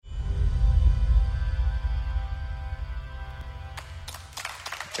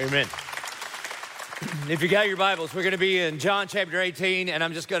Amen. If you got your Bibles, we're going to be in John chapter 18, and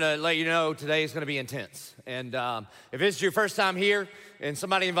I'm just going to let you know today is going to be intense. And if it's your first time here and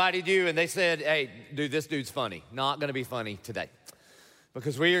somebody invited you and they said, hey, dude, this dude's funny, not going to be funny today.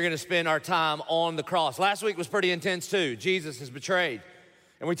 Because we are going to spend our time on the cross. Last week was pretty intense too. Jesus is betrayed.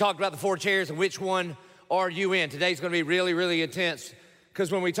 And we talked about the 4 chairs and which one are you in. Today's going to be really, really intense.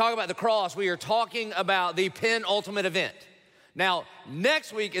 Because when we talk about the cross, we are talking about the penultimate event. Now,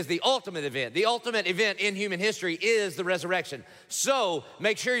 next week is the ultimate event. The ultimate event in human history is the resurrection. So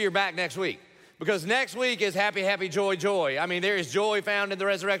make sure you're back next week. Because next week is happy, happy, joy, joy. I mean, there is joy found in the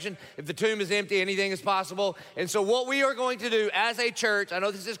resurrection. If the tomb is empty, anything is possible. And so what we are going to do as a church, I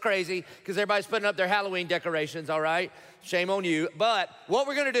know this is crazy because everybody's putting up their Halloween decorations, all right? Shame on you. But what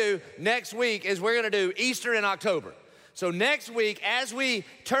we're going to do next week is we're going to do Easter in October. So next week, as we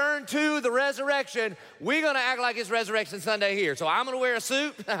turn to the resurrection, we're going to act like it's Resurrection Sunday here. So I'm going to wear a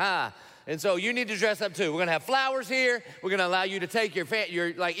suit. And so you need to dress up too. We're going to have flowers here. We're going to allow you to take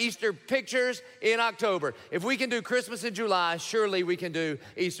your like Easter pictures in October. If we can do Christmas in July, surely we can do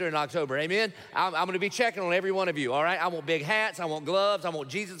Easter in October. Amen? I'm going to be checking on every one of you, all right? I want big hats. I want gloves. I want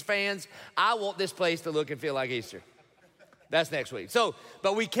Jesus fans. I want this place to look and feel like Easter. That's next week. So,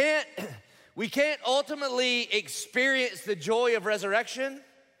 but we can't ultimately experience the joy of resurrection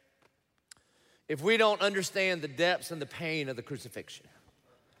if we don't understand the depths and the pain of the crucifixion.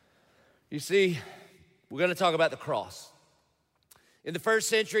 You see, we're going to talk about the cross. In the first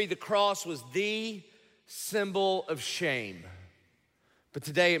century, the cross was the symbol of shame. But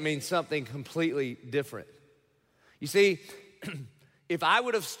today it means something completely different. You see, if I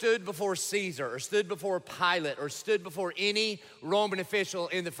would have stood before Caesar or stood before Pilate or stood before any Roman official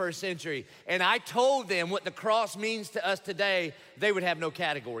in the first century and I told them what the cross means to us today, they would have no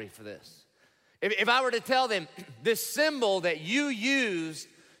category for this. If I were to tell them this symbol that you used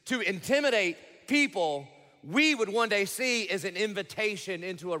to intimidate people, we would one day see as an invitation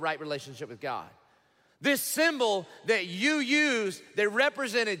into a right relationship with God. This symbol that you used that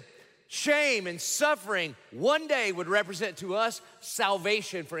represented shame and suffering one day would represent to us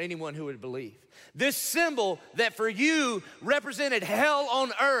salvation for anyone who would believe. This symbol that for you represented hell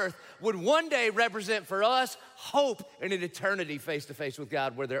on earth would one day represent for us hope in an eternity face to face with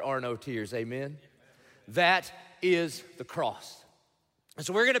God where there are no tears. Amen? That is the cross. And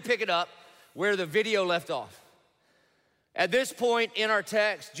so we're going to pick it up where the video left off. At this point in our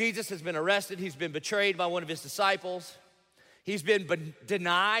text, Jesus has been arrested. He's been betrayed by one of his disciples. He's been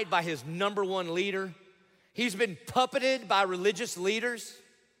denied by his number one leader. He's been puppeted by religious leaders.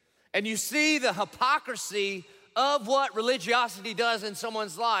 And you see the hypocrisy of what religiosity does in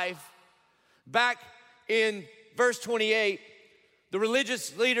someone's life. Back in verse 28, the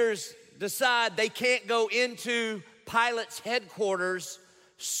religious leaders decide they can't go into Pilate's headquarters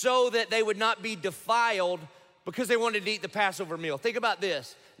so that they would not be defiled because they wanted to eat the Passover meal. Think about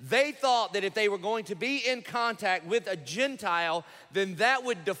this. They thought that if they were going to be in contact with a Gentile, then that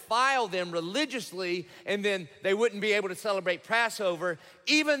would defile them religiously, and then they wouldn't be able to celebrate Passover,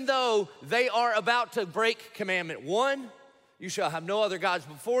 even though they are about to break commandment 1, you shall have no other gods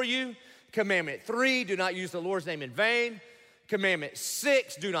before you. Commandment 3, do not use the Lord's name in vain. Commandment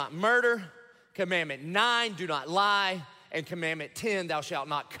 6, do not murder. Commandment 9, do not lie. And commandment 10, thou shalt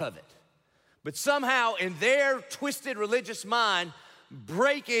not covet. But somehow in their twisted religious mind,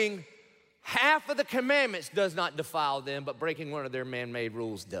 breaking half of the commandments does not defile them, but breaking one of their man-made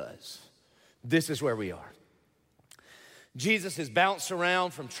rules does. This is where we are. Jesus has bounced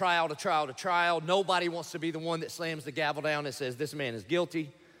around from trial to trial to trial. Nobody wants to be the one that slams the gavel down and says, this man is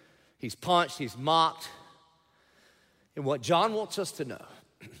guilty. He's punched, he's mocked. And what John wants us to know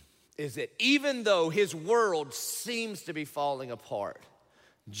is that even though his world seems to be falling apart,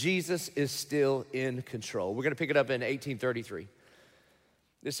 Jesus is still in control. We're going to pick it up in 1833.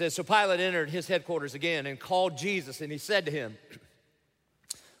 It says, so Pilate entered his headquarters again and called Jesus, and he said to him,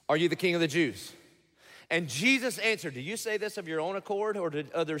 are you the king of the Jews? And Jesus answered, do you say this of your own accord, or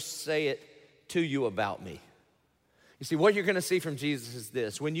did others say it to you about me? You see, what you're going to see from Jesus is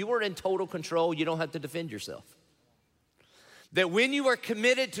this. When you are in total control, you don't have to defend yourself. That when you are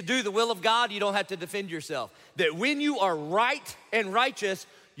committed to do the will of God, you don't have to defend yourself. That when you are right and righteous,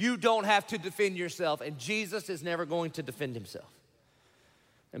 you don't have to defend yourself. And Jesus is never going to defend himself.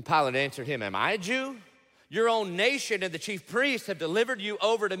 And Pilate answered him, am I a Jew? Your own nation and the chief priests have delivered you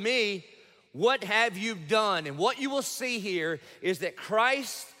over to me. What have you done? And what you will see here is that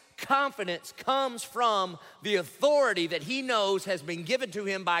Christ's confidence comes from the authority that he knows has been given to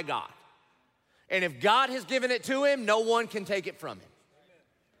him by God. And if God has given it to him, no one can take it from him.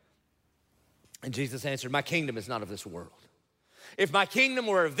 And Jesus answered, my kingdom is not of this world. If my kingdom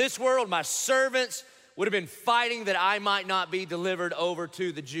were of this world, my servants would have been fighting that I might not be delivered over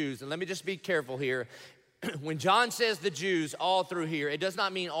to the Jews. And let me just be careful here. When John says the Jews all through here, it does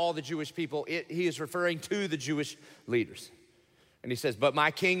not mean all the Jewish people. He is referring to the Jewish leaders. And he says, but my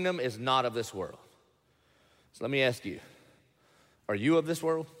kingdom is not of this world. So let me ask you, are you of this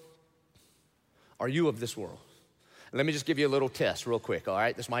world? Are you of this world? Let me just give you a little test real quick, all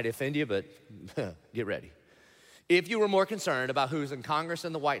right? This might offend you, but get ready. If you were more concerned about who's in Congress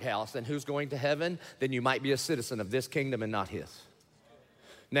and the White House than who's going to heaven, then you might be a citizen of this kingdom and not his.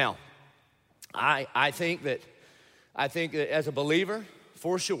 Now, I think that as a believer,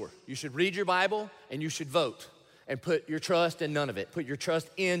 for sure, you should read your Bible and you should vote and put your trust in none of it. Put your trust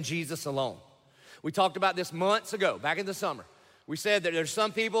in Jesus alone. We talked about this months ago, back in the summer. We said that there's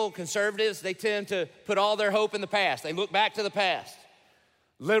some people, conservatives, they tend to put all their hope in the past. They look back to the past.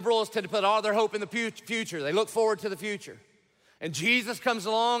 Liberals tend to put all their hope in the future. They look forward to the future. And Jesus comes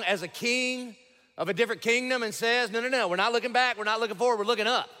along as a king of a different kingdom and says, no, we're not looking back, we're not looking forward, we're looking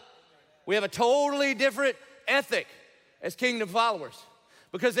up. We have a totally different ethic as kingdom followers.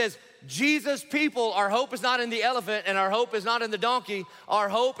 Because as Jesus people, our hope is not in the elephant and our hope is not in the donkey. Our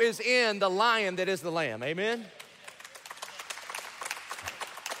hope is in the lion that is the lamb. Amen?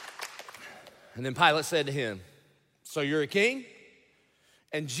 And then Pilate said to him, so you're a king?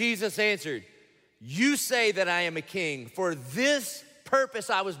 And Jesus answered, you say that I am a king. For this purpose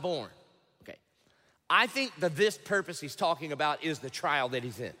I was born. Okay. I think that this purpose he's talking about is the trial that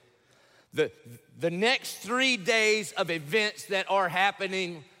he's in. The next 3 days of events that are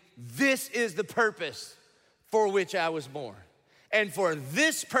happening, this is the purpose for which I was born. And for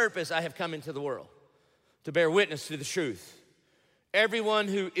this purpose I have come into the world, to bear witness to the truth. Everyone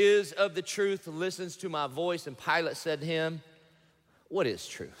who is of the truth listens to my voice. And Pilate said to him, what is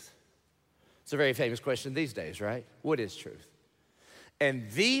truth? It's a very famous question these days, right? What is truth? And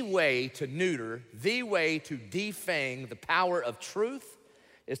the way to neuter, the way to defang the power of truth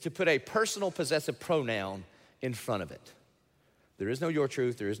is to put a personal possessive pronoun in front of it. There is no your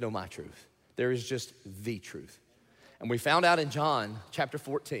truth, there is no my truth. There is just the truth. And we found out in John chapter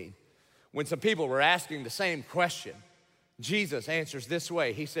 14, when some people were asking the same question, Jesus answers this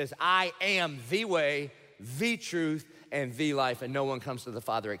way. He says, I am the way, the truth, and the life, and no one comes to the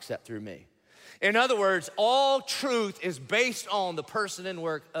Father except through me. In other words, all truth is based on the person and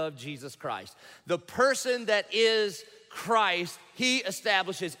work of Jesus Christ. The person that is Christ, he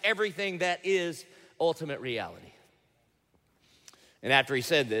establishes everything that is ultimate reality. And after he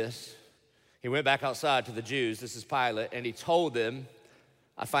said this, he went back outside to the Jews, this is Pilate, and he told them,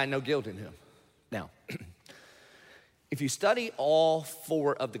 I find no guilt in him. Now, if you study all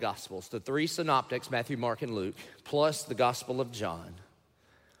 4 of the Gospels, the 3 synoptics, Matthew, Mark, and Luke, plus the Gospel of John,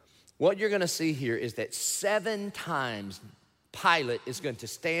 what you're gonna see here is that 7 times Pilate is going to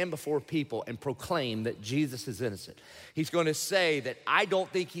stand before people and proclaim that Jesus is innocent. He's going to say that I don't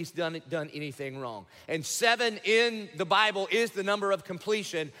think he's done anything wrong. And 7 in the Bible is the number of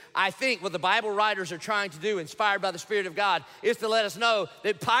completion. I think what the Bible writers are trying to do, inspired by the Spirit of God, is to let us know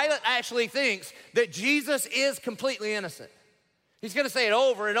that Pilate actually thinks that Jesus is completely innocent. He's going to say it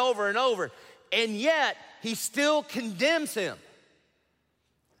over and over and over. And yet, he still condemns him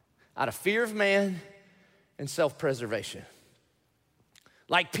out of fear of man and self-preservation.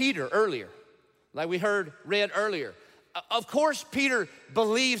 Like Peter earlier, like we read earlier. Of course, Peter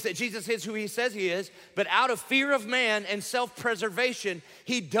believes that Jesus is who he says he is, but out of fear of man and self-preservation,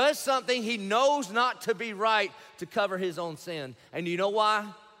 he does something he knows not to be right to cover his own sin. And you know why?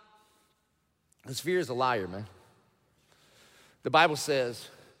 Because fear is a liar, man. The Bible says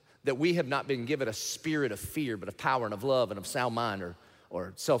that we have not been given a spirit of fear, but of power and of love and of sound mind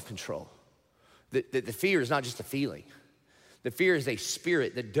or self-control. The fear is not just a feeling. The fear is a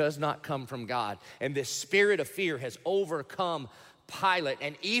spirit that does not come from God. And this spirit of fear has overcome Pilate.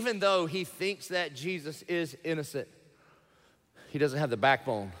 And even though he thinks that Jesus is innocent, he doesn't have the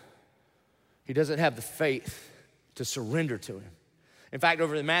backbone. He doesn't have the faith to surrender to him. In fact,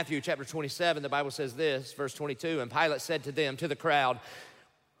 over in Matthew chapter 27, the Bible says this, verse 22, and Pilate said to them, to the crowd,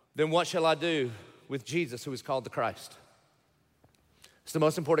 then what shall I do with Jesus who is called the Christ? It's the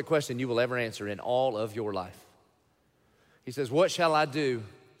most important question you will ever answer in all of your life. He says, what shall I do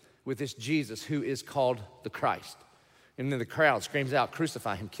with this Jesus who is called the Christ? And then the crowd screams out,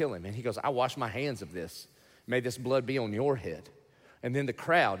 crucify him, kill him. And he goes, I wash my hands of this. May this blood be on your head. And then the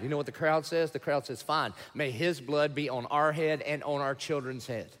crowd, you know what the crowd says? The crowd says, fine, may his blood be on our head and on our children's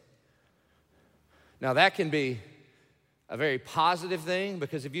head. Now that can be a very positive thing,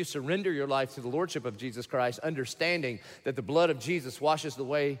 because if you surrender your life to the lordship of Jesus Christ, understanding that the blood of Jesus washes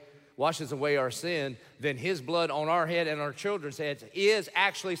washes away our sin, then his blood on our head and our children's heads is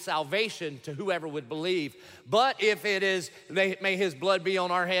actually salvation to whoever would believe. But if it is, may his blood be on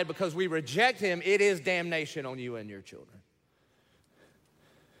our head because we reject him, it is damnation on you and your children.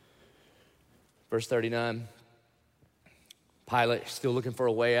 Verse 39, Pilate is still looking for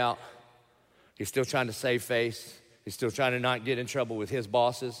a way out. He's still trying to save face. He's still trying to not get in trouble with his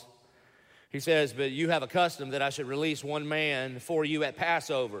bosses. He says, but you have a custom that I should release one man for you at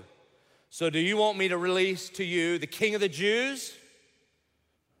Passover. So do you want me to release to you the King of the Jews?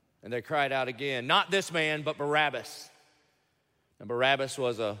 And they cried out again, not this man, but Barabbas. And Barabbas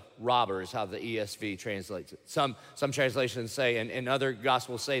was a robber, is how the ESV translates it. Some translations say, and other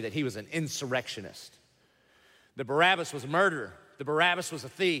gospels say that he was an insurrectionist. The Barabbas was a murderer. The Barabbas was a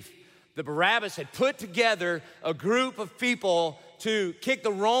thief. The Barabbas had put together a group of people to kick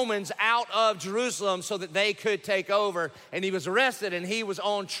the Romans out of Jerusalem so that they could take over. And he was arrested and he was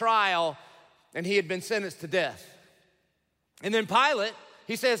on trial and he had been sentenced to death. And then Pilate,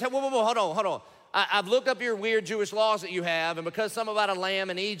 he says, hey, whoa, hold on. I've looked up your weird Jewish laws that you have, and because something about a lamb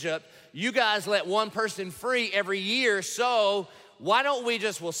in Egypt, you guys let one person free every year, so why don't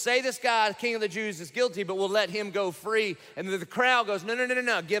we'll say this guy, King of the Jews, is guilty, but we'll let him go free. And the crowd goes,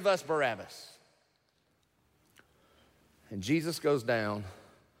 no, give us Barabbas. And Jesus goes down,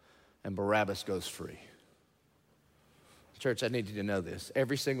 and Barabbas goes free. Church, I need you to know this.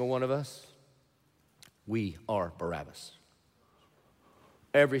 Every single one of us, we are Barabbas.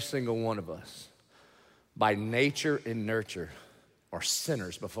 Every single one of us, by nature and nurture, are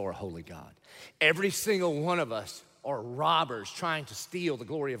sinners before a holy God. Every single one of us are robbers trying to steal the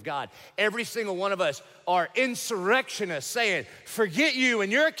glory of God. Every single one of us are insurrectionists saying, forget you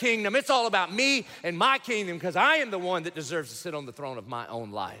and your kingdom. It's all about me and my kingdom because I am the one that deserves to sit on the throne of my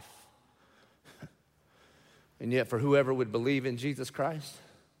own life. And yet for whoever would believe in Jesus Christ,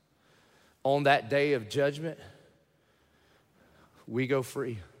 on that day of judgment, we go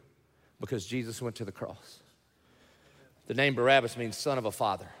free because Jesus went to the cross. The name Barabbas means son of a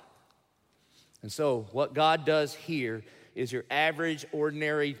father. And so what God does here is your average,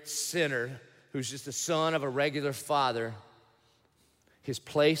 ordinary sinner who's just a son of a regular father, his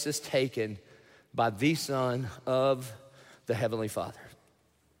place is taken by the Son of the Heavenly Father.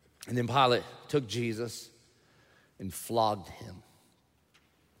 And then Pilate took Jesus and flogged him.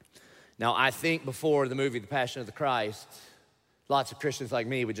 Now, I think before the movie, The Passion of the Christ, lots of Christians like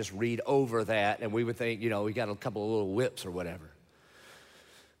me would just read over that and we would think, we got a couple of little whips or whatever.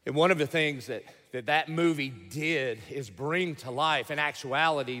 And one of the things that movie did is bring to life, in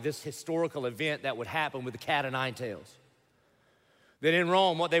actuality, this historical event that would happen with the cat o' nine tails. That in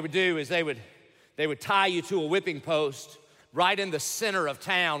Rome, what they would do is they would tie you to a whipping post right in the center of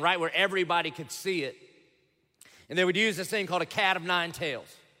town, right where everybody could see it. And they would use this thing called a cat of nine tails.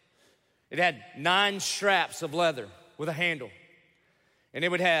 It had 9 straps of leather with a handle. And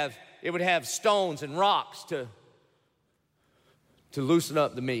it would have stones and rocks to loosen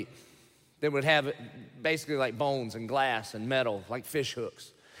up the meat. They would have it basically like bones and glass and metal, like fish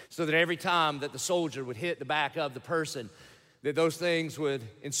hooks, so that every time that the soldier would hit the back of the person, that those things would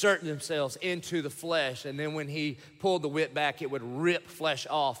insert themselves into the flesh, and then when he pulled the whip back, it would rip flesh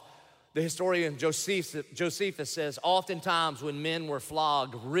off. The historian Josephus says, oftentimes when men were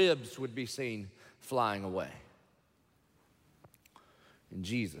flogged, ribs would be seen flying away. And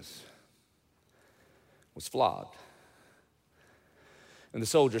Jesus was flogged. And the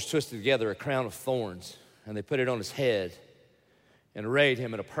soldiers twisted together a crown of thorns, and they put it on his head and arrayed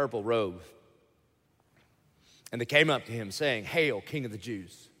him in a purple robe. And they came up to him saying, "Hail, King of the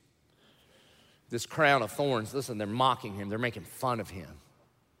Jews." This crown of thorns, listen, they're mocking him. They're making fun of him.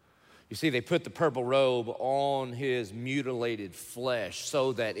 You see, they put the purple robe on his mutilated flesh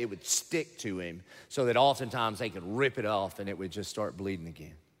so that it would stick to him, so that oftentimes they could rip it off and it would just start bleeding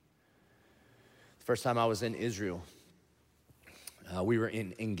again. The first time I was in Israel, we were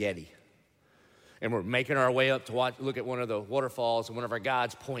in En-Gedi. And we're making our way up to look at one of the waterfalls, and one of our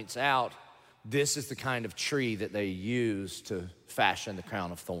guides points out, this is the kind of tree that they use to fashion the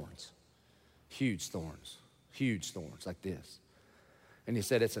crown of thorns. Huge thorns like this. And he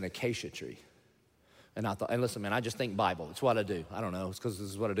said it's an acacia tree. And I thought, and listen, man, I just think Bible. It's what I do. I don't know. It's because this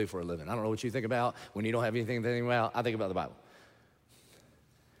is what I do for a living. I don't know what you think about. When you don't have anything to think about, I think about the Bible.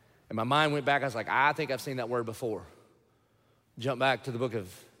 And my mind went back. I was like, I think I've seen that word before. Jump back to the book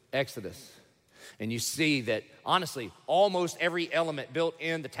of Exodus. And you see that, honestly, almost every element built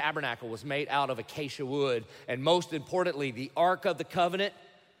in the tabernacle was made out of acacia wood. And most importantly, the Ark of the Covenant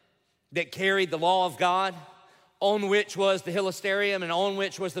that carried the law of God, on which was the Hilasterium and on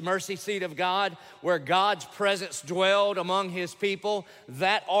which was the mercy seat of God, where God's presence dwelled among his people,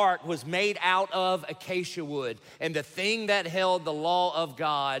 that ark was made out of acacia wood. And the thing that held the law of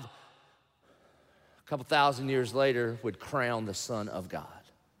God, a couple thousand years later, would crown the Son of God.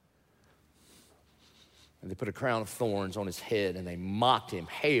 And they put a crown of thorns on his head, and they mocked him,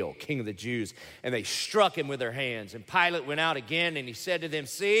 "Hail, King of the Jews!" And they struck him with their hands. And Pilate went out again, and he said to them,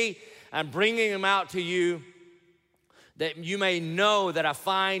 "See, I'm bringing him out to you, that you may know that I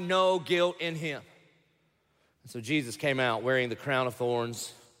find no guilt in him." And so Jesus came out wearing the crown of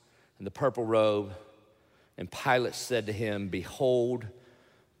thorns and the purple robe. And Pilate said to him, "Behold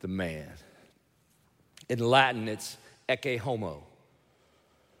the man." In Latin, it's ecce homo.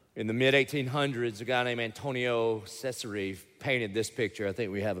 In the mid-1800s, a guy named Antonio Cesare painted this picture. I think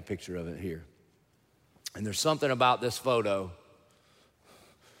we have a picture of it here. And there's something about this photo.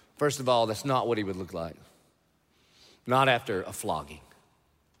 First of all, that's not what he would look like. Not after a flogging.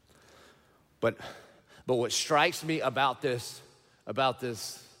 But what strikes me about this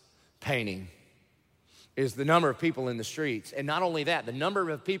painting is the number of people in the streets. And not only that, the number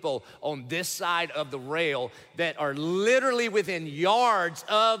of people on this side of the rail that are literally within yards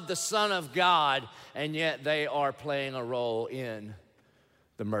of the Son of God, and yet they are playing a role in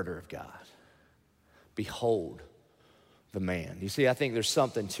the murder of God. Behold the man. You see, I think there's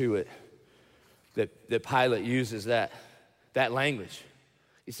something to it that Pilate uses that language.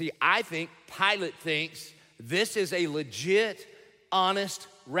 You see, I think Pilate thinks this is a legit, honest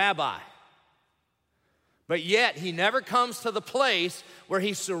rabbi. But yet, he never comes to the place where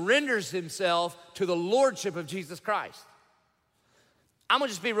he surrenders himself to the lordship of Jesus Christ. I'm gonna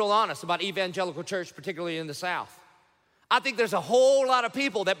just be real honest about evangelical church, particularly in the South. I think there's a whole lot of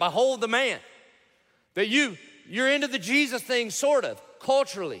people that behold the man. That you're into the Jesus thing, sort of,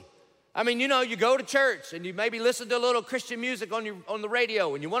 culturally. I mean, you go to church and you maybe listen to a little Christian music on the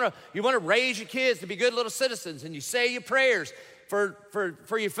radio, and you wanna raise your kids to be good little citizens, and you say your prayers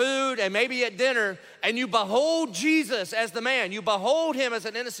for your food and maybe at dinner, and you behold Jesus as the man. You behold him as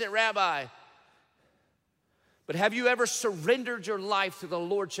an innocent rabbi. But have you ever surrendered your life to the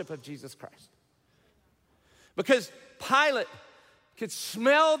lordship of Jesus Christ? Because Pilate could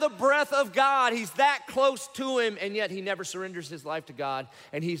smell the breath of God. He's that close to him, and yet he never surrenders his life to God,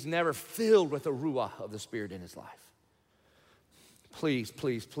 and he's never filled with the ruach of the Spirit in his life. Please,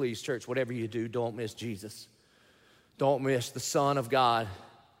 please, please, church, whatever you do, don't miss Jesus. Don't miss the Son of God.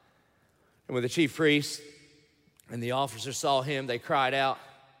 And when the chief priests and the officers saw him, they cried out,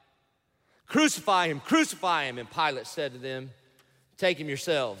 "Crucify him, crucify him." And Pilate said to them, "Take him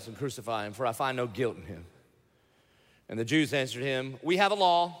yourselves and crucify him, for I find no guilt in him." And the Jews answered him, "We have a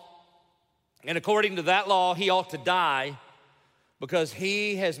law, and according to that law, he ought to die because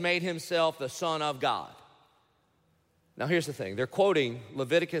he has made himself the Son of God." Now here's the thing. They're quoting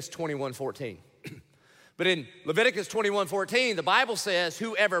Leviticus 21:14. But in Leviticus 21:14, the Bible says,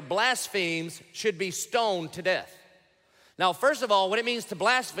 "Whoever blasphemes should be stoned to death." Now, first of all, what it means to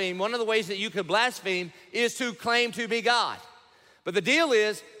blaspheme, one of the ways that you could blaspheme is to claim to be God. But the deal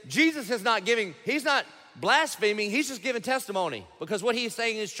is, Jesus is he's not blaspheming, he's just giving testimony because what he's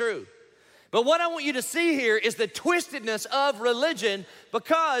saying is true. But what I want you to see here is the twistedness of religion,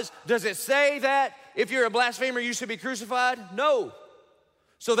 because does it say that if you're a blasphemer, you should be crucified? No.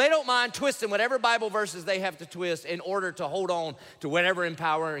 So they don't mind twisting whatever Bible verses they have to twist in order to hold on to whatever in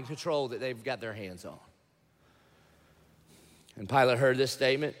power and control that they've got their hands on. And Pilate heard this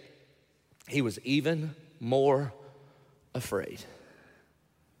statement. He was even more afraid.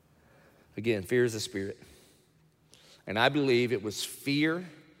 Again, fear is a spirit. And I believe it was fear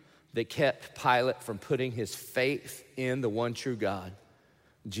that kept Pilate from putting his faith in the one true God,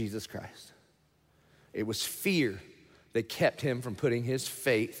 Jesus Christ. It was fear that kept him from putting his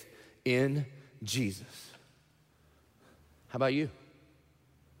faith in Jesus. How about you?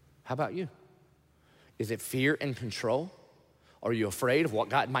 How about you? Is it fear and control? Are you afraid of what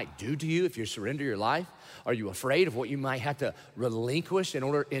God might do to you if you surrender your life? Are you afraid of what you might have to relinquish in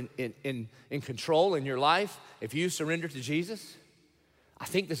order in control in your life if you surrender to Jesus? I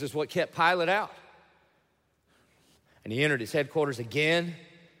think this is what kept Pilate out. And he entered his headquarters again,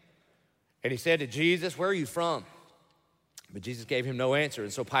 and he said to Jesus, "Where are you from?" But Jesus gave him no answer.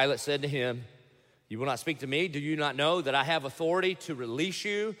 And so Pilate said to him, "You will not speak to me? Do you not know that I have authority to release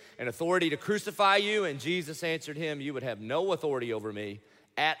you and authority to crucify you?" And Jesus answered him, "You would have no authority over me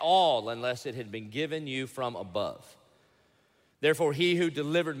at all unless it had been given you from above. Therefore, he who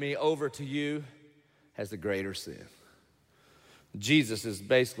delivered me over to you has the greater sin." Jesus is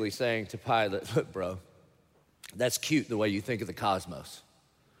basically saying to Pilate, "Look, bro, that's cute the way you think of the cosmos.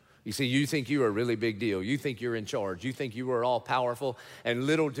 You see, you think you are a really big deal. You think you're in charge. You think you are all powerful. And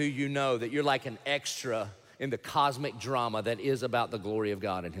little do you know that you're like an extra in the cosmic drama that is about the glory of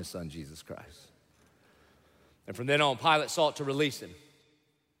God and his son, Jesus Christ. And from then on, Pilate sought to release him.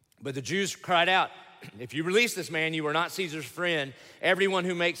 But the Jews cried out, if you release this man, you are not Caesar's friend. Everyone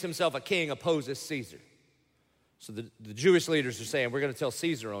who makes himself a king opposes Caesar. So the Jewish leaders are saying, we're going to tell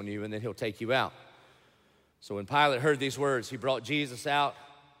Caesar on you, and then he'll take you out. So when Pilate heard these words, he brought Jesus out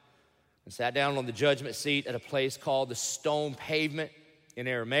and sat down on the judgment seat at a place called the Stone Pavement, in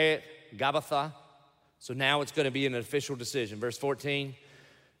Aramaic, Gabbatha. So now it's going to be an official decision. Verse 14,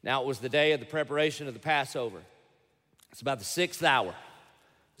 now it was the day of the preparation of the Passover. It's about the 6th hour.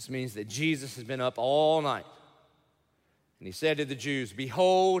 This means that Jesus has been up all night. And he said to the Jews,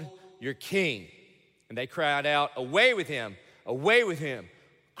 behold your king. And they cried out, away with him,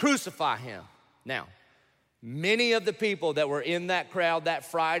 crucify him. Now, many of the people that were in that crowd that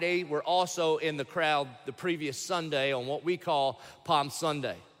Friday were also in the crowd the previous Sunday on what we call Palm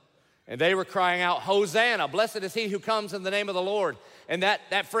Sunday. And they were crying out, Hosanna, blessed is he who comes in the name of the Lord. And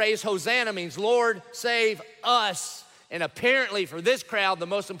that phrase, Hosanna, means Lord, save us. And apparently for this crowd, the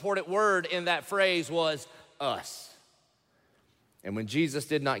most important word in that phrase was us. And when Jesus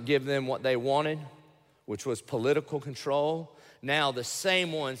did not give them what they wanted, which was political control, now the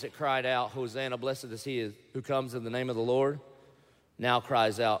same ones that cried out, Hosanna, blessed is he who comes in the name of the Lord, now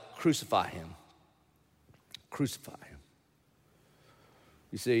cries out, crucify him. Crucify him.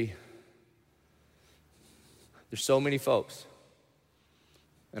 You see, there's so many folks.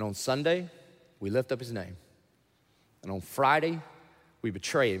 And on Sunday, we lift up his name. And on Friday, we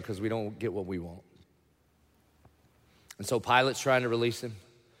betray him because we don't get what we want. And so Pilate's trying to release him.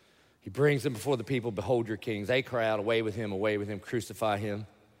 He brings him before the people, behold your king. They cry out, away with him, crucify him.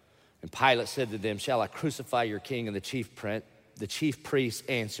 And Pilate said to them, shall I crucify your king? And the chief priests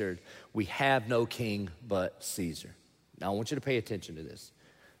answered, we have no king but Caesar. Now I want you to pay attention to this.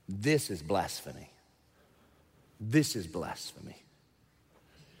 This is blasphemy. This is blasphemy.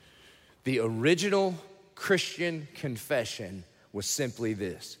 The original Christian confession was simply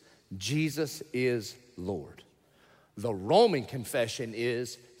this: Jesus is Lord. The Roman confession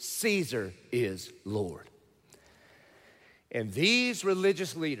is Caesar is Lord. And these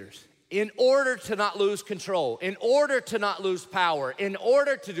religious leaders, in order to not lose control, in order to not lose power, in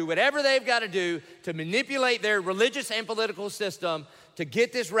order to do whatever they've got to do to manipulate their religious and political system to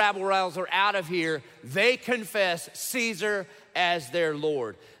get this rabble-rouser out of here, they confess Caesar as their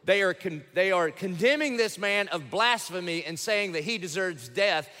Lord. They are condemning this man of blasphemy and saying that he deserves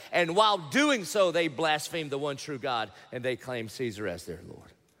death, and while doing so, they blaspheme the one true God, and they claim Caesar as their Lord.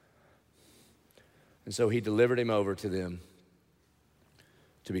 And so he delivered him over to them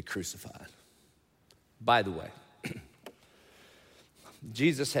to be crucified. By the way,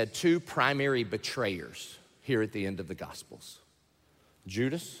 Jesus had two primary betrayers here at the end of the Gospels.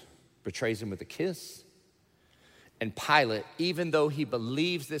 Judas betrays him with a kiss, and Pilate, even though he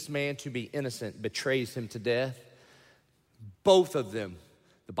believes this man to be innocent, betrays him to death. Both of them,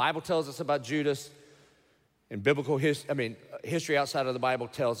 the Bible tells us about Judas, and biblical history outside of the Bible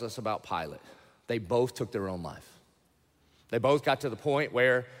tells us about Pilate. They both took their own life. They both got to the point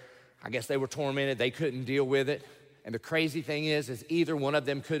where I guess they were tormented. They couldn't deal with it. And the crazy thing is either one of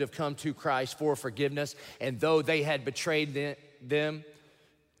them could have come to Christ for forgiveness, and though they had betrayed them,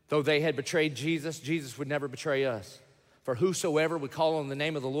 though they had betrayed Jesus, Jesus would never betray us. For whosoever would call on the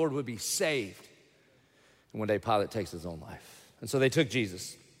name of the Lord would be saved. And one day Pilate takes his own life. And so they took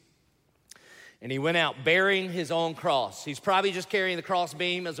Jesus. And he went out bearing his own cross. He's probably just carrying the cross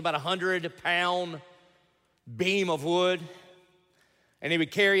beam. It was about 100-pound beam of wood. And he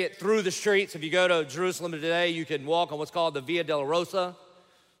would carry it through the streets. If you go to Jerusalem today, you can walk on what's called the Via Dolorosa,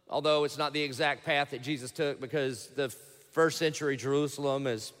 although it's not the exact path that Jesus took, because the first century Jerusalem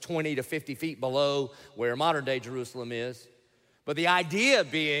is 20 to 50 feet below where modern day Jerusalem is. But the idea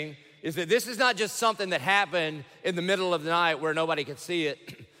being is that this is not just something that happened in the middle of the night where nobody could see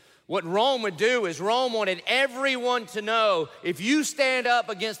it. What Rome would do is Rome wanted everyone to know, if you stand up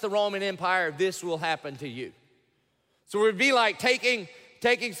against the Roman Empire, this will happen to you. So it would be like taking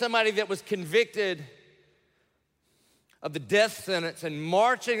somebody that was convicted of the death sentence and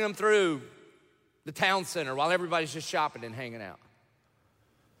marching them through the town center while everybody's just shopping and hanging out.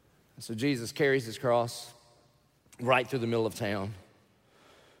 And so Jesus carries his cross right through the middle of town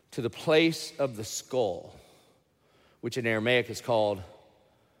to the place of the skull, which in Aramaic is called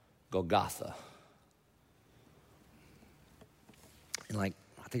Golgotha. In I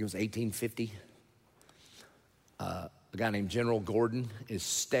think it was 1850, a guy named General Gordon is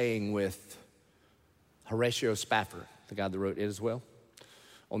staying with Horatio Spafford, the guy that wrote It As Well.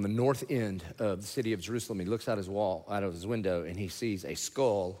 on the north end of the city of Jerusalem. He looks out of his window, and he sees a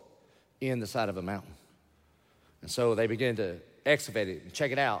skull in the side of a mountain. And so they begin to excavate it and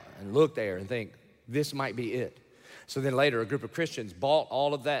check it out and look there and think, this might be it. So then later, a group of Christians bought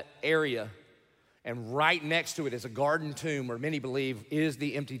all of that area, and right next to it is a garden tomb where many believe is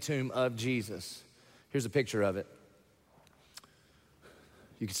the empty tomb of Jesus. Here's a picture of it.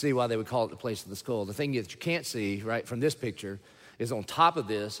 You can see why they would call it the place of the skull. The thing that you can't see, right, from this picture is on top of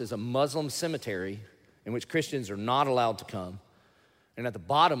this is a Muslim cemetery in which Christians are not allowed to come. And at the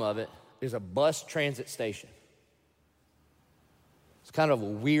bottom of it is a bus transit station. It's kind of a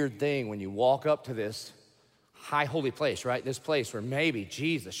weird thing when you walk up to this high holy place, right? This place where maybe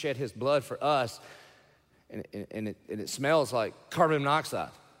Jesus shed his blood for us, and it smells like carbon monoxide.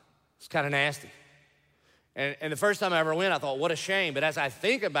 It's kind of nasty. And the first time I ever went, I thought, what a shame. But as I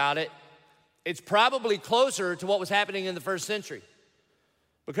think about it, it's probably closer to what was happening in the first century.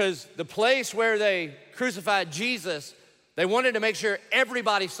 Because the place where they crucified Jesus, they wanted to make sure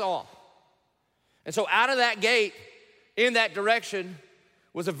everybody saw. And so out of that gate, in that direction,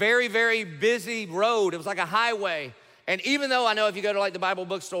 was a very, very busy road. It was like a highway. And even though I know if you go to like the Bible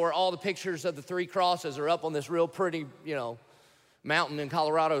bookstore, all the pictures of the three crosses are up on this real pretty, mountain in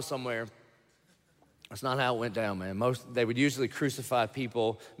Colorado somewhere. That's not how it went down, man. They would usually crucify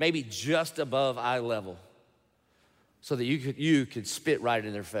people maybe just above eye level so that you could spit right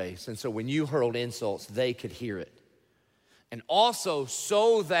in their face. And so when you hurled insults, they could hear it. And also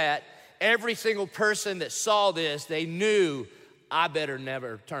so that every single person that saw this, they knew, I better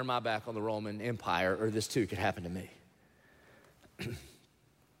never turn my back on the Roman Empire or this too could happen to me.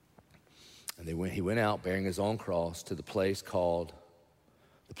 And he went out bearing his own cross to the place called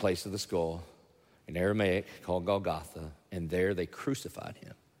the place of the skull, in Aramaic called Golgotha, and there they crucified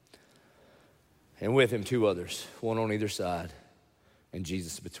him. And with him 2 others, one on either side, and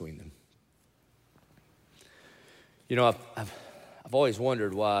Jesus between them. I've always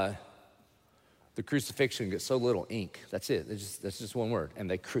wondered why the crucifixion gets so little ink. That's it. That's just one word. And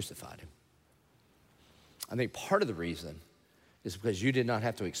they crucified him. I think part of the reason is because you did not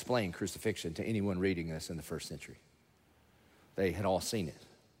have to explain crucifixion to anyone reading this in the first century. They had all seen it.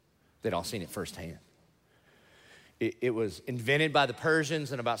 They'd all seen it firsthand. It was invented by the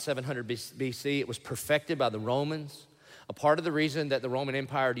Persians in about 700 BC. It was perfected by the Romans. A part of the reason that the Roman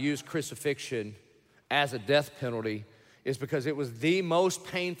Empire used crucifixion as a death penalty is because it was the most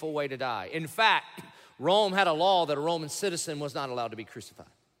painful way to die. In fact, Rome had a law that a Roman citizen was not allowed to be crucified.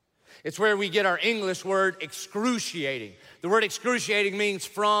 It's where we get our English word excruciating. The word excruciating means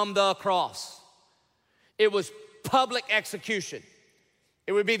from the cross. It was public execution.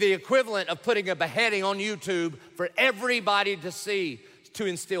 It would be the equivalent of putting a beheading on YouTube for everybody to see to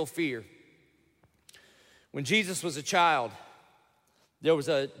instill fear. When Jesus was a child, there was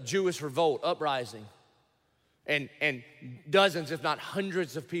a Jewish revolt, uprising, and dozens, if not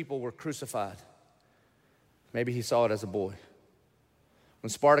hundreds of people were crucified. Maybe he saw it as a boy. When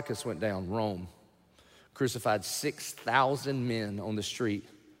Spartacus went down, Rome crucified 6,000 men on the street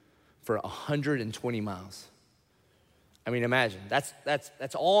for 120 miles. I mean, imagine,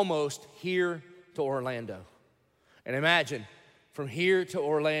 that's almost here to Orlando. And imagine, from here to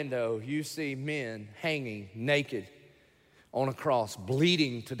Orlando, you see men hanging naked on a cross,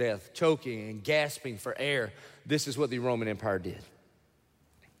 bleeding to death, choking and gasping for air. This is what the Roman Empire did.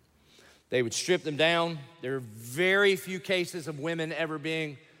 They would strip them down. There are very few cases of women ever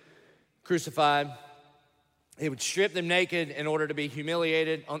being crucified. They would strip them naked in order to be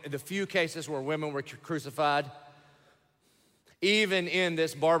humiliated. On the few cases where women were crucified, even in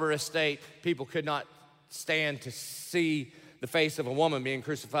this barbarous state, people could not stand to see the face of a woman being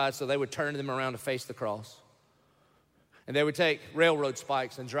crucified, so they would turn them around to face the cross. And they would take railroad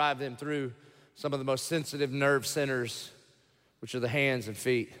spikes and drive them through some of the most sensitive nerve centers, which are the hands and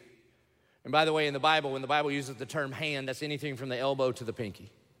feet. And by the way, in the Bible, when the Bible uses the term hand, that's anything from the elbow to the pinky.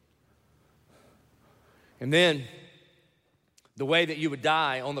 And then the way that you would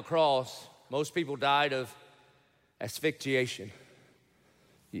die on the cross, most people died of asphyxiation.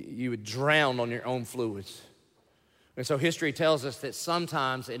 You would drown on your own fluids. And so history tells us that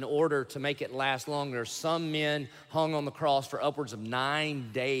sometimes in order to make it last longer, some men hung on the cross for upwards of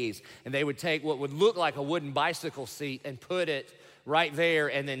 9 days. And they would take what would look like a wooden bicycle seat and put it right there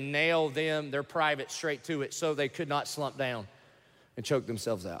and then nail their private straight to it so they could not slump down and choke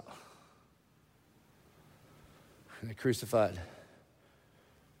themselves out. And they crucified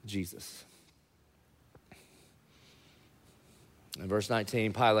Jesus. In verse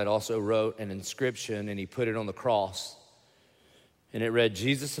 19, Pilate also wrote an inscription and he put it on the cross. And it read,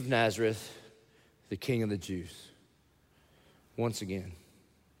 Jesus of Nazareth, the King of the Jews. Once again,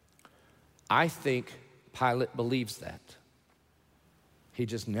 I think Pilate believes that. He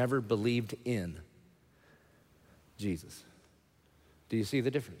just never believed in Jesus. Do you see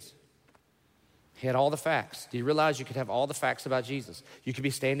the difference? He had all the facts. Do you realize you could have all the facts about Jesus? You could be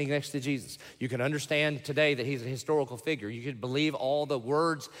standing next to Jesus. You can understand today that he's a historical figure. You could believe all the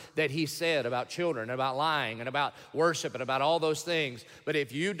words that he said about children, about lying, and about worship, and about all those things. But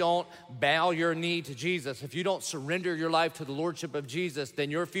if you don't bow your knee to Jesus, if you don't surrender your life to the lordship of Jesus,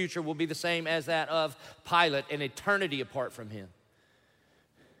 then your future will be the same as that of Pilate, an eternity apart from him.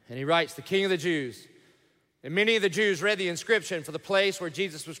 And he writes, the King of the Jews. And many of the Jews read the inscription, for the place where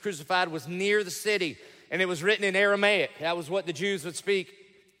Jesus was crucified was near the city, and it was written in Aramaic. That was what the Jews would speak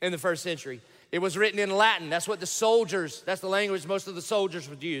in the first century. It was written in Latin. That's the language most of the soldiers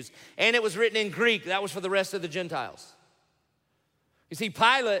would use. And it was written in Greek. That was for the rest of the Gentiles. You see,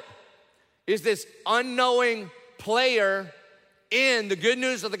 Pilate is this unknowing player in the good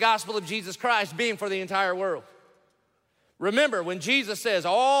news of the gospel of Jesus Christ being for the entire world. Remember, when Jesus says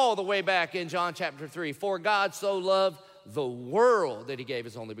all the way back in John chapter 3, for God so loved the world that he gave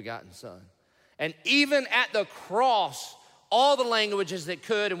his only begotten son. And even at the cross, all the languages that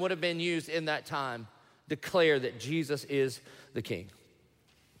could and would have been used in that time declare that Jesus is the king.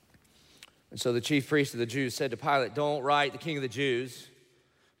 And so the chief priest of the Jews said to Pilate, don't write the King of the Jews,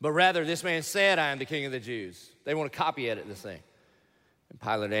 but rather this man said, I am the King of the Jews. They want to copy edit this thing. And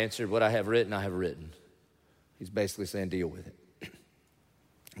Pilate answered, what I have written, I have written. He's basically saying, deal with it.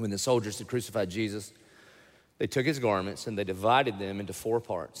 When the soldiers had crucified Jesus, they took his garments and they divided them into 4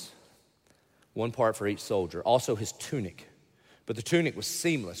 parts, 1 part for each soldier. Also his tunic. But the tunic was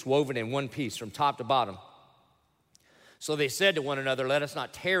seamless, woven in one piece from top to bottom. So they said to one another, let us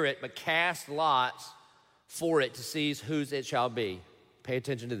not tear it, but cast lots for it to seize whose it shall be. Pay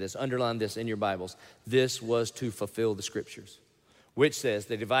attention to this. Underline this in your Bibles. This was to fulfill the scriptures, which says,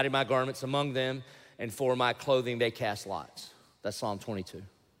 they divided my garments among them, and for my clothing they cast lots. That's Psalm 22.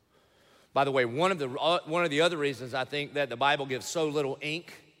 By the way, one of the other reasons I think that the Bible gives so little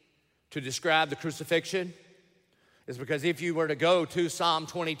ink to describe the crucifixion is because if you were to go to Psalm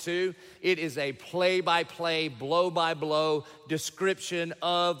 22, it is a play-by-play, blow-by-blow description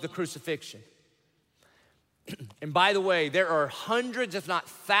of the crucifixion. And by the way, there are hundreds, if not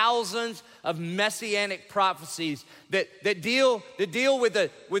thousands, of messianic prophecies that deal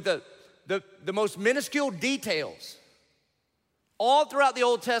with the most minuscule details all throughout the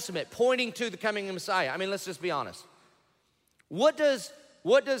Old Testament, pointing to the coming of Messiah. I mean, let's just be honest. What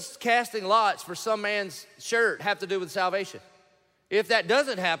does casting lots for some man's shirt have to do with salvation? If that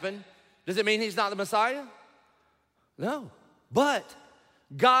doesn't happen, does it mean he's not the Messiah? No. But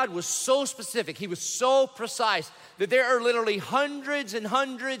God was so specific, he was so precise that there are literally hundreds and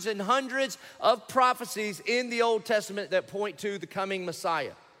hundreds and hundreds of prophecies in the Old Testament that point to the coming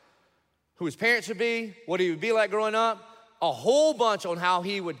Messiah. Who his parents would be, what he would be like growing up, a whole bunch on how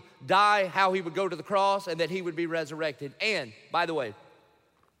he would die, how he would go to the cross, and that he would be resurrected. And, by the way,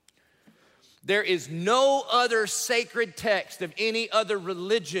 there is no other sacred text of any other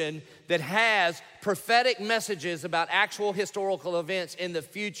religion that has prophetic messages about actual historical events in the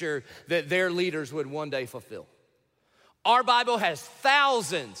future that their leaders would one day fulfill. Our Bible has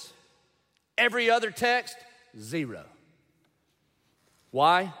thousands. Every other text, 0.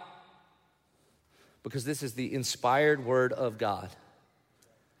 Why? Because this is the inspired word of God. It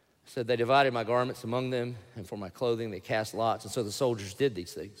said, they divided my garments among them, and for my clothing they cast lots. And so the soldiers did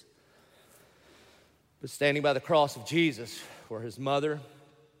these things. But standing by the cross of Jesus were his mother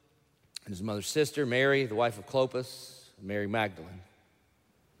and his mother's sister, Mary, the wife of Clopas, and Mary Magdalene.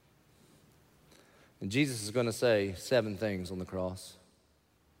 And Jesus is going to say 7 things on the cross.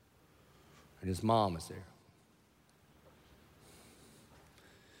 And his mom is there.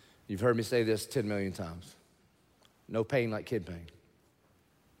 You've heard me say this 10 million times. No pain like kid pain.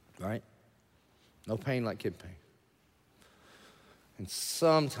 Right? No pain like kid pain. And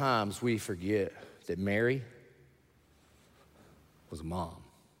sometimes we forget that Mary was a mom.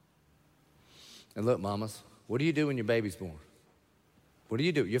 And look, mamas, what do you do when your baby's born? What do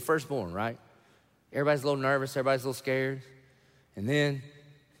you do? You're firstborn, right? Everybody's a little nervous, everybody's a little scared. And then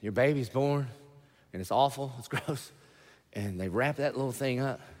your baby's born, and it's awful, it's gross. And they wrap that little thing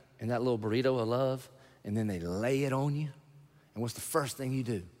up in that little burrito of love, and then they lay it on you. And what's the first thing you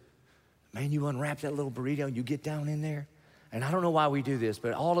do? Man, you unwrap that little burrito, and you get down in there, And I don't know why we do this,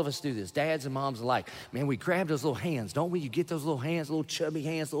 but all of us do this, dads and moms alike. Man, we grab those little hands, don't we? You get those little hands, little chubby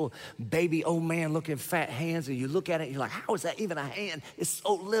hands, little baby old man looking fat hands, and you look at it and you're like, how is that even a hand? It's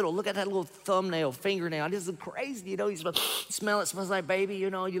so little. Look at that little thumbnail, fingernail. This is crazy, you know. You smell it, smells like baby, you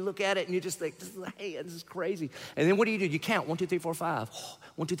know. You look at it and you just think, this is a hand, this is crazy. And then what do? You count 1, 2, 3, 4, 5.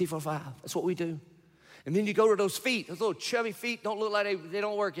 1, 2, 3, 4, 5. That's what we do. And then you go to those feet. Those little chubby feet don't look like they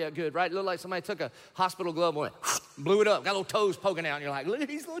don't work yet good, right? They look like somebody took a hospital glove and went, blew it up, got little toes poking out, and you're like, look at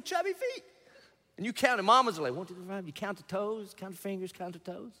these little chubby feet. And you count, and mamas are like, 1, 2, 3, 5. You count the toes, count the fingers, count the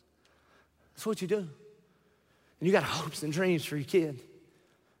toes. That's what you do. And you got hopes and dreams for your kid.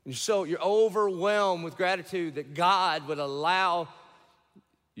 And so you're overwhelmed with gratitude that God would allow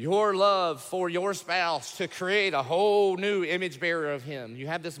your love for your spouse to create a whole new image bearer of him. You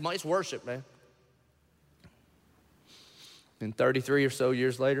have this nice worship, man. And 33 or so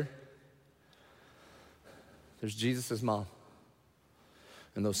years later, there's Jesus' mom.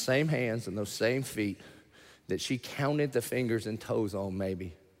 And those same hands and those same feet that she counted the fingers and toes on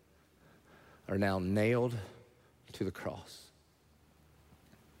maybe are now nailed to the cross.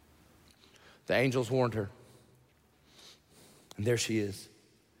 The angels warned her. And there she is.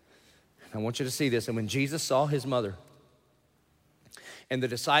 I want you to see this. And when Jesus saw his mother and the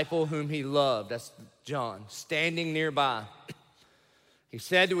disciple whom he loved, that's John, standing nearby, he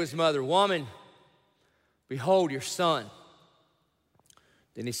said to his mother, woman, behold your son.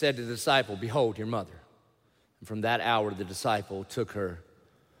 Then he said to the disciple, behold your mother. And from that hour, the disciple took her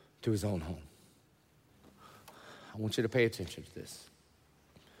to his own home. I want you to pay attention to this.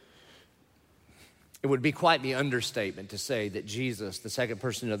 It would be quite the understatement to say that Jesus, the second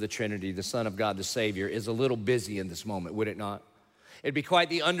person of the Trinity, the Son of God, the Savior, is a little busy in this moment, would it not? It'd be quite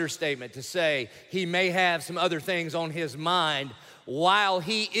the understatement to say he may have some other things on his mind while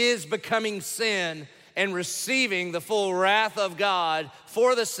he is becoming sin and receiving the full wrath of God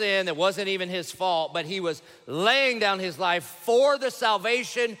for the sin that wasn't even his fault, but he was laying down his life for the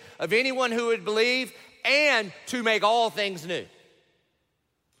salvation of anyone who would believe and to make all things new.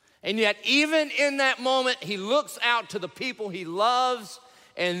 And yet, even in that moment, he looks out to the people he loves,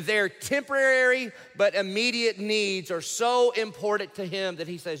 and their temporary but immediate needs are so important to him that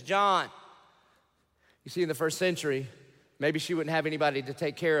he says, John, you see, in the first century, maybe she wouldn't have anybody to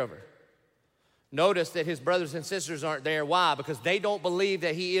take care of her. Notice that his brothers and sisters aren't there. Why? Because they don't believe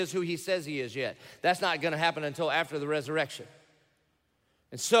that he is who he says he is yet. That's not going to happen until after the resurrection.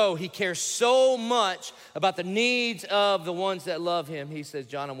 And so he cares so much about the needs of the ones that love him. He says,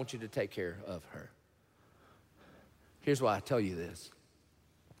 John, I want you to take care of her. Here's why I tell you this.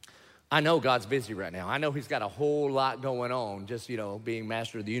 I know God's busy right now. I know he's got a whole lot going on, just, being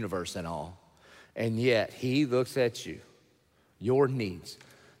master of the universe and all. And yet he looks at you, your needs,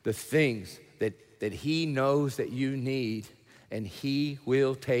 the things that he knows that you need, and he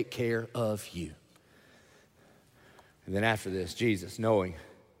will take care of you. And then after this, Jesus, knowing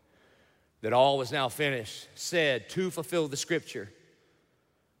that all was now finished, said to fulfill the scripture,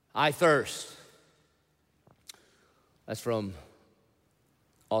 I thirst. That's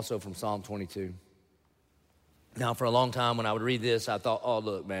also from Psalm 22. Now, for a long time when I would read this, I thought, oh,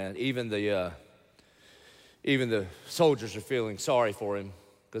 look, man, even the soldiers are feeling sorry for him,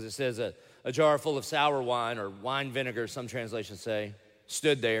 because it says a jar full of sour wine, or wine vinegar, some translations say,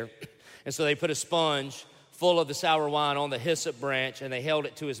 stood there. And so they put a sponge full of the sour wine on the hyssop branch, and they held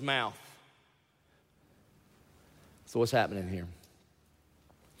it to his mouth. So what's happening here?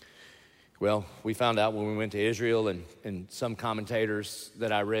 Well, we found out when we went to Israel, and some commentators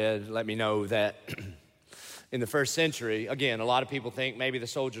that I read let me know that in the first century, again, a lot of people think maybe the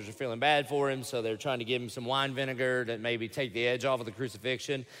soldiers are feeling bad for him, so they're trying to give him some wine vinegar to maybe take the edge off of the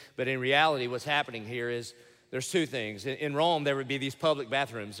crucifixion. But in reality, what's happening here is there's two things. In Rome, there would be these public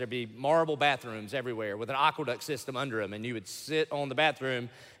bathrooms. There'd be marble bathrooms everywhere with an aqueduct system under them, and you would sit on the bathroom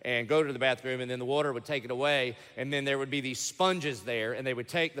and go to the bathroom, and then the water would take it away, and then there would be these sponges there, and they would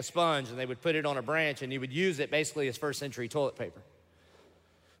take the sponge and they would put it on a branch, and you would use it basically as first century toilet paper.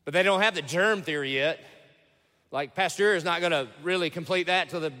 But they don't have the germ theory yet. Like Pasteur is not going to really complete that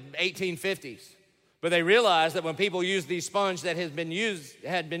till the 1850s. But they realized that when people used these sponges that had been used,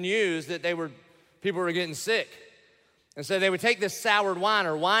 that people were getting sick. And so they would take this soured wine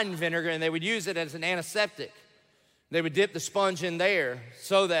or wine vinegar, and they would use it as an antiseptic. They would dip the sponge in there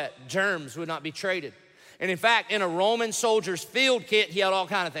so that germs would not be traded. And in fact, in a Roman soldier's field kit, he had all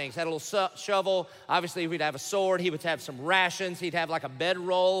kinds of things. He had a little shovel. Obviously, he'd have a sword. He would have some rations. He'd have like a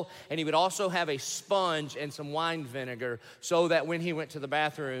bedroll. And he would also have a sponge and some wine vinegar so that when he went to the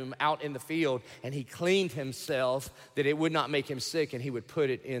bathroom out in the field and he cleaned himself, that it would not make him sick, and he would put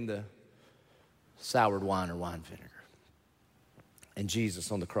it in the soured wine or wine vinegar. And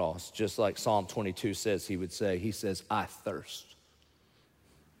Jesus on the cross, just like Psalm 22 says he would say, he says, I thirst.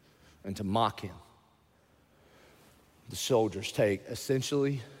 And to mock him, the soldiers take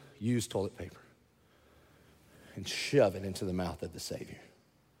essentially used toilet paper and shove it into the mouth of the Savior.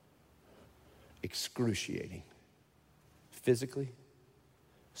 Excruciating. Physically,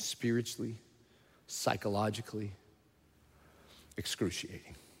 spiritually, psychologically,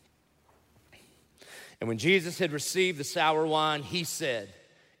 excruciating. And when Jesus had received the sour wine, he said,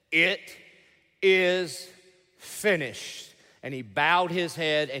 it is finished. And he bowed his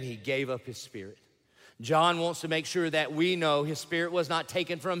head and he gave up his spirit. John wants to make sure that we know his spirit was not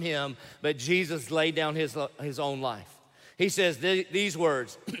taken from him, but Jesus laid down his own life. He says these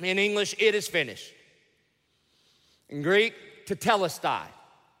words, in English, it is finished. In Greek, tetelestai.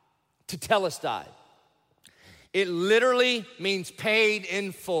 Tetelestai. It literally means paid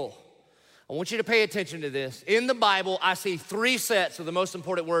in full. I want you to pay attention to this. In the Bible, I see 3 sets of the most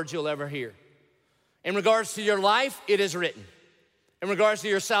important words you'll ever hear. In regards to your life, it is written. In regards to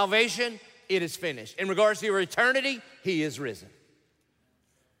your salvation, it is finished. In regards to your eternity, he is risen.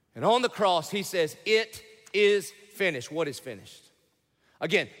 And on the cross, he says, it is finished. What is finished?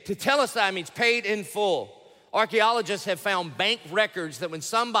 Again, tetelestai means paid in full. Archaeologists have found bank records that when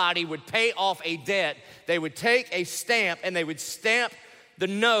somebody would pay off a debt, they would take a stamp and they would stamp the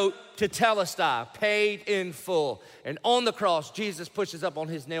note tetelestai, paid in full. And on the cross, Jesus pushes up on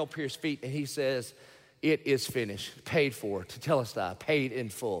his nail-pierced feet and he says, it is finished, paid for, tetelestai, paid in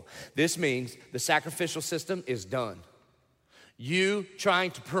full. This means the sacrificial system is done. You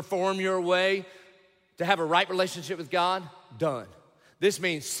trying to perform your way to have a right relationship with God, done. This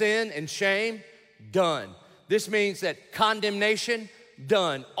means sin and shame, done. This means that condemnation,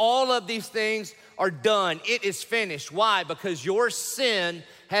 done. All of these things are done. It is finished. Why? Because your sin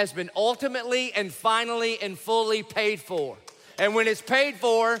has been ultimately and finally and fully paid for. And when it's paid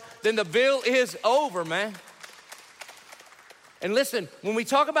for, then the bill is over, man. And listen, when we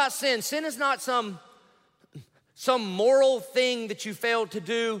talk about sin, sin is not some moral thing that you failed to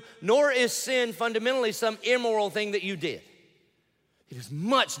do, nor is sin fundamentally some immoral thing that you did. It is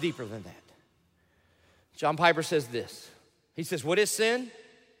much deeper than that. John Piper says this. He says, what is sin?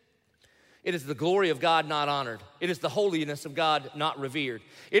 It is the glory of God not honored. It is the holiness of God not revered.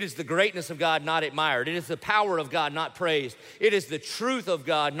 It is the greatness of God not admired. It is the power of God not praised. It is the truth of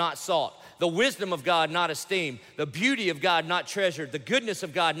God not sought. The wisdom of God not esteemed. The beauty of God not treasured. The goodness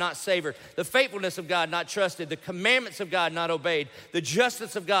of God not savored. The faithfulness of God not trusted. The commandments of God not obeyed. The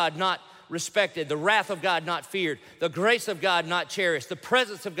justice of God not respected. The wrath of God not feared. The grace of God not cherished. The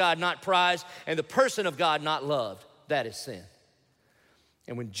presence of God not prized. And the person of God not loved. That is sin.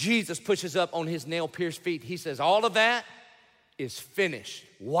 And when Jesus pushes up on his nail-pierced feet, he says, all of that is finished.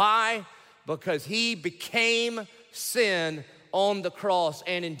 Why? Because he became sin on the cross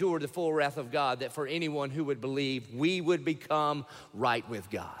and endured the full wrath of God, that for anyone who would believe, we would become right with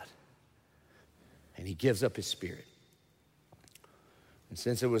God. And he gives up his spirit. And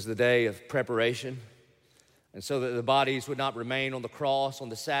since it was the day of preparation, and so that the bodies would not remain on the cross on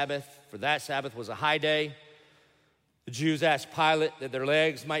the Sabbath, for that Sabbath was a high day, the Jews asked Pilate that their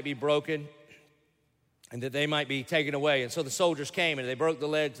legs might be broken and that they might be taken away. And so the soldiers came and they broke the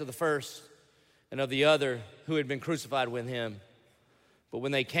legs of the first and of the other who had been crucified with him. But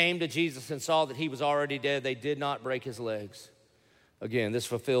when they came to Jesus and saw that he was already dead, they did not break his legs. Again, this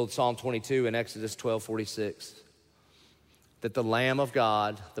fulfilled Psalm 22 and Exodus 12:46. That the Lamb of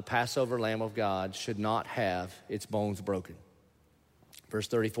God, the Passover Lamb of God, should not have its bones broken. Verse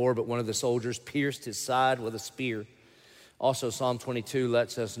 34, but one of the soldiers pierced his side with a spear. Also, Psalm 22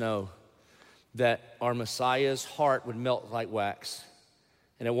 lets us know that our Messiah's heart would melt like wax.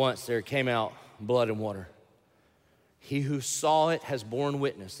 And at once there came out blood and water. He who saw it has borne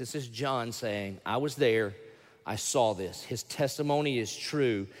witness. This is John saying, I was there, I saw this. His testimony is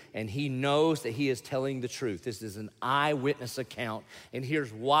true, and he knows that he is telling the truth. This is an eyewitness account. And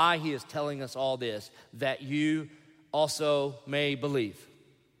here's why he is telling us all this, that you also may believe.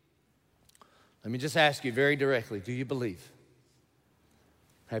 Let me just ask you very directly, do you believe?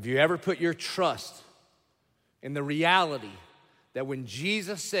 Have you ever put your trust in the reality that when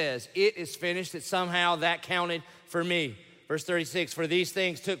Jesus says, it is finished, that somehow that counted for me? Verse 36, for these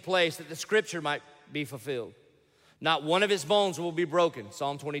things took place that the scripture might be fulfilled. Not one of his bones will be broken,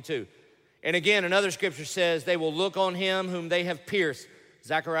 Psalm 22. And again, another scripture says, they will look on him whom they have pierced,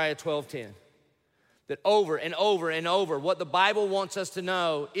 Zechariah 12:10. That over and over and over, what the Bible wants us to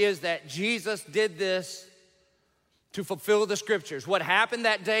know is that Jesus did this to fulfill the scriptures. What happened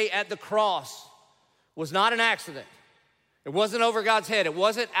that day at the cross was not an accident. It wasn't over God's head. It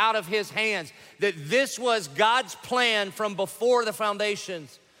wasn't out of his hands. That this was God's plan from before the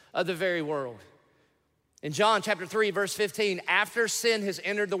foundations of the very world. In John chapter 3, verse 15, after sin has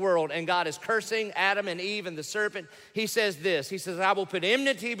entered the world and God is cursing Adam and Eve and the serpent, he says this. He says, I will put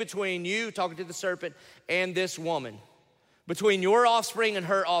enmity between you, talking to the serpent, and this woman, between your offspring and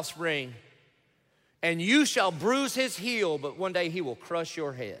her offspring. And you shall bruise his heel, but one day he will crush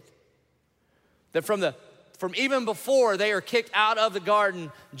your head. That from even before they are kicked out of the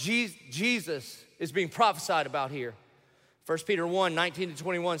garden, Jesus is being prophesied about here. 1 Peter 1, 19 to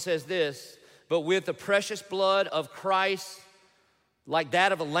 21 says this, but with the precious blood of Christ, like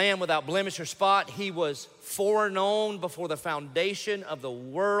that of a lamb without blemish or spot, he was foreknown before the foundation of the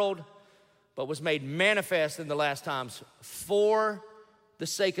world, but was made manifest in the last times for the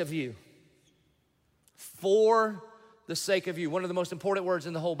sake of you. For the sake of you. One of the most important words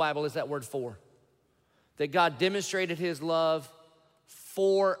in the whole Bible is that word for. That God demonstrated his love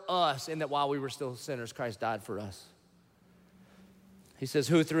for us, and that while we were still sinners, Christ died for us. He says,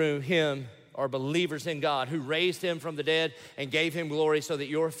 who through him are believers in God, who raised him from the dead and gave him glory, so that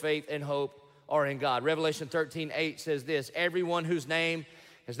your faith and hope are in God. Revelation 13:8 says this, everyone whose name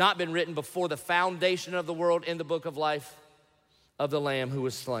has not been written before the foundation of the world in the book of life of the Lamb who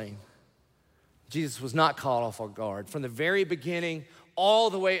was slain. Jesus was not caught off guard. From the very beginning, all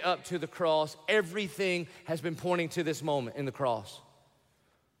the way up to the cross, everything has been pointing to this moment in the cross.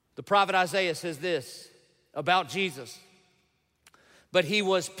 The prophet Isaiah says this about Jesus, but he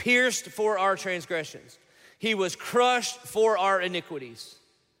was pierced for our transgressions. He was crushed for our iniquities.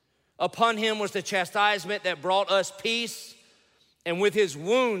 Upon him was the chastisement that brought us peace, and with his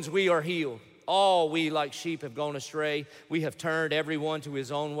wounds we are healed. All we like sheep have gone astray. We have turned everyone to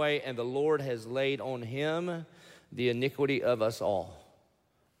his own way, and the Lord has laid on him the iniquity of us all.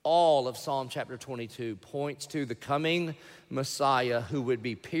 All of Psalm chapter 22 points to the coming Messiah who would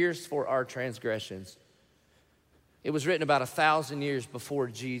be pierced for our transgressions. It was written about 1,000 years before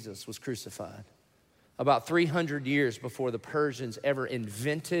Jesus was crucified, about 300 years before the Persians ever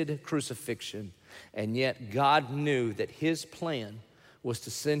invented crucifixion, and yet God knew that his plan was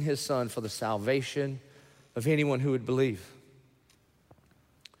to send his son for the salvation of anyone who would believe.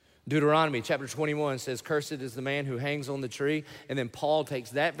 Deuteronomy chapter 21 says, cursed is the man who hangs on the tree. And then Paul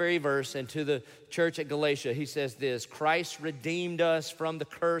takes that very verse into the church at Galatia. He says this, Christ redeemed us from the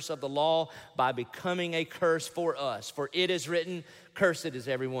curse of the law by becoming a curse for us. For it is written, cursed is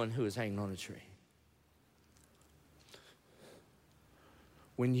everyone who is hanging on a tree.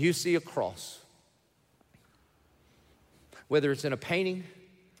 When you see a cross, whether it's in a painting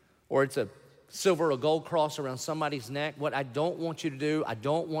or it's a silver or gold cross around somebody's neck, what I don't want you to do, I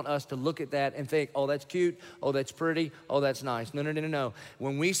don't want us to look at that and think, oh, that's cute, oh, that's pretty, oh, that's nice. No.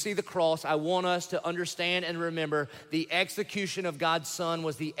 When we see the cross, I want us to understand and remember the execution of God's Son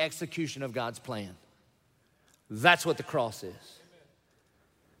was the execution of God's plan. That's what the cross is.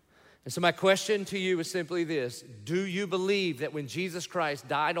 And so my question to you is simply this, do you believe that when Jesus Christ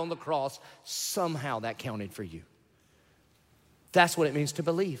died on the cross, somehow that counted for you? That's what it means to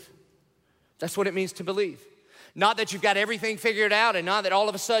believe. That's what it means to believe. Not that you've got everything figured out and not that all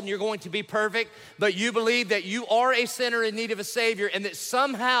of a sudden you're going to be perfect, but you believe that you are a sinner in need of a Savior, and that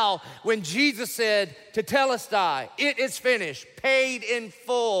somehow when Jesus said to Telestai, it is finished, paid in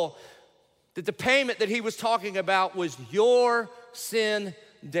full, that the payment that he was talking about was your sin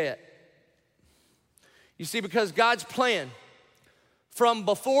debt. You see, because God's plan from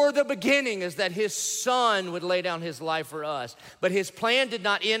before the beginning is that his son would lay down his life for us. But his plan did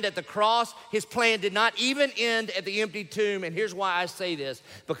not end at the cross. His plan did not even end at the empty tomb. And here's why I say this,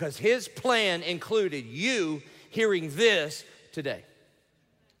 because his plan included you hearing this today.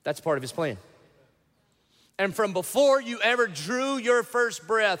 That's part of his plan. And from before you ever drew your first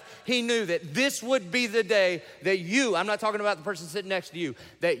breath, he knew that this would be the day that you, I'm not talking about the person sitting next to you,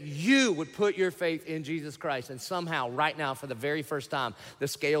 that you would put your faith in Jesus Christ. And somehow, right now, for the very first time, the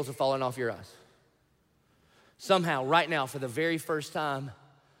scales have fallen off your eyes. Somehow, right now, for the very first time,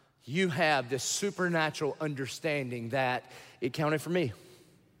 you have this supernatural understanding that it counted for me.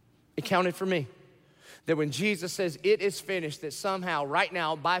 It counted for me. That when Jesus says it is finished, that somehow, right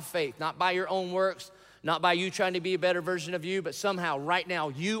now, by faith, not by your own works, not by you trying to be a better version of you, but somehow right now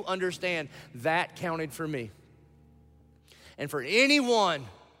you understand that counted for me. And for anyone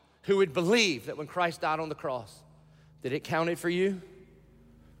who would believe that when Christ died on the cross, that it counted for you,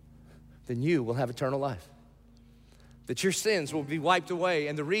 then you will have eternal life. That your sins will be wiped away.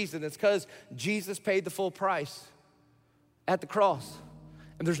 And the reason is because Jesus paid the full price at the cross.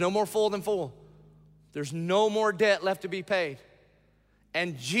 And there's no more full than full. There's no more debt left to be paid.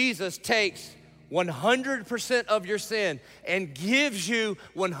 And Jesus takes 100% of your sin and gives you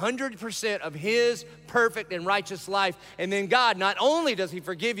 100% of his perfect and righteous life. And then God, not only does he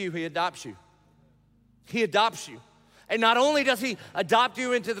forgive you, he adopts you. He adopts you. And not only does he adopt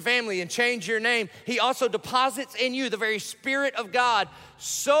you into the family and change your name, he also deposits in you the very Spirit of God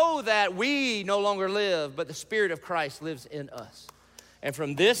so that we no longer live, but the Spirit of Christ lives in us. And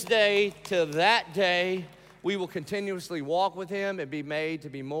from this day to that day, we will continuously walk with him and be made to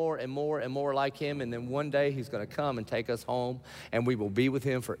be more and more and more like him. And then one day he's going to come and take us home, and we will be with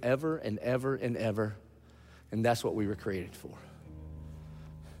him forever and ever and ever. And that's what we were created for.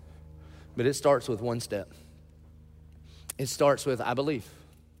 But it starts with one step. It starts with, I believe.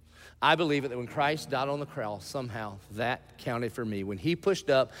 I believe it that when Christ died on the cross, somehow that counted for me. When he pushed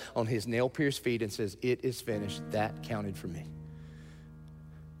up on his nail-pierced feet and says, it is finished, that counted for me.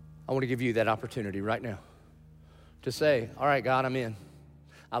 I want to give you that opportunity right now to say, all right, God, I'm in.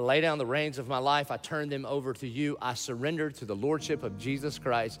 I lay down the reins of my life. I turn them over to you. I surrender to the lordship of Jesus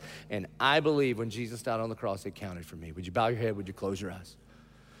Christ. And I believe when Jesus died on the cross, it counted for me. Would you bow your head? Would you close your eyes?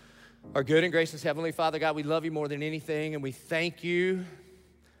 Our good and gracious Heavenly Father, God, we love you more than anything, and we thank you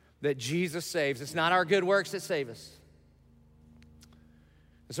that Jesus saves. It's not our good works that save us.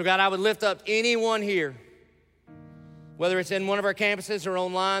 And so, God, I would lift up anyone here, whether it's in one of our campuses or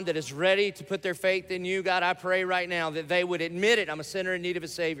online, that is ready to put their faith in you. God, I pray right now that they would admit it, I'm a sinner in need of a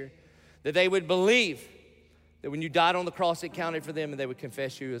Savior, that they would believe that when you died on the cross, it counted for them, and they would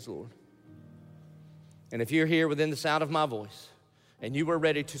confess you as Lord. And if you're here within the sound of my voice, and you were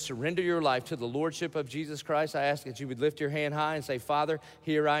ready to surrender your life to the lordship of Jesus Christ, I ask that you would lift your hand high and say, Father,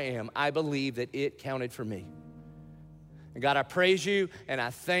 here I am. I believe that it counted for me. And God, I praise you and I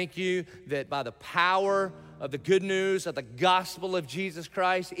thank you that by the power of the good news of the gospel of Jesus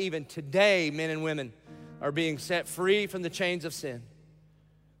Christ, even today, men and women are being set free from the chains of sin.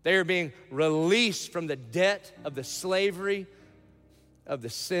 They are being released from the debt of the slavery of the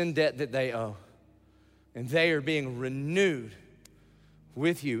sin debt that they owe. And they are being renewed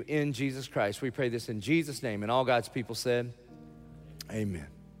with you in Jesus Christ. We pray this in Jesus' name. And all God's people said, amen.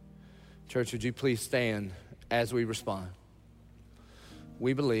 Church, would you please stand as we respond?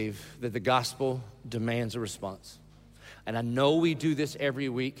 We believe that the gospel demands a response. And I know we do this every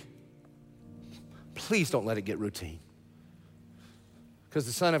week. Please don't let it get routine. Because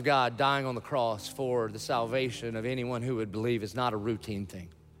the Son of God dying on the cross for the salvation of anyone who would believe is not a routine thing.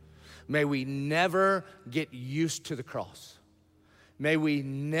 May we never get used to the cross. May we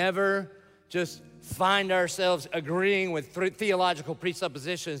never just find ourselves agreeing with theological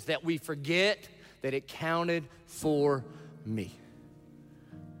presuppositions that we forget that it counted for me.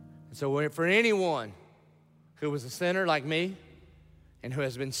 And so for anyone who was a sinner like me and who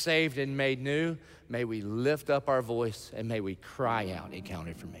has been saved and made new, may we lift up our voice and may we cry out, it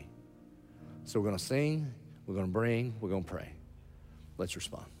counted for me. So we're going to sing, we're going to bring, we're going to pray. Let's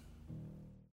respond.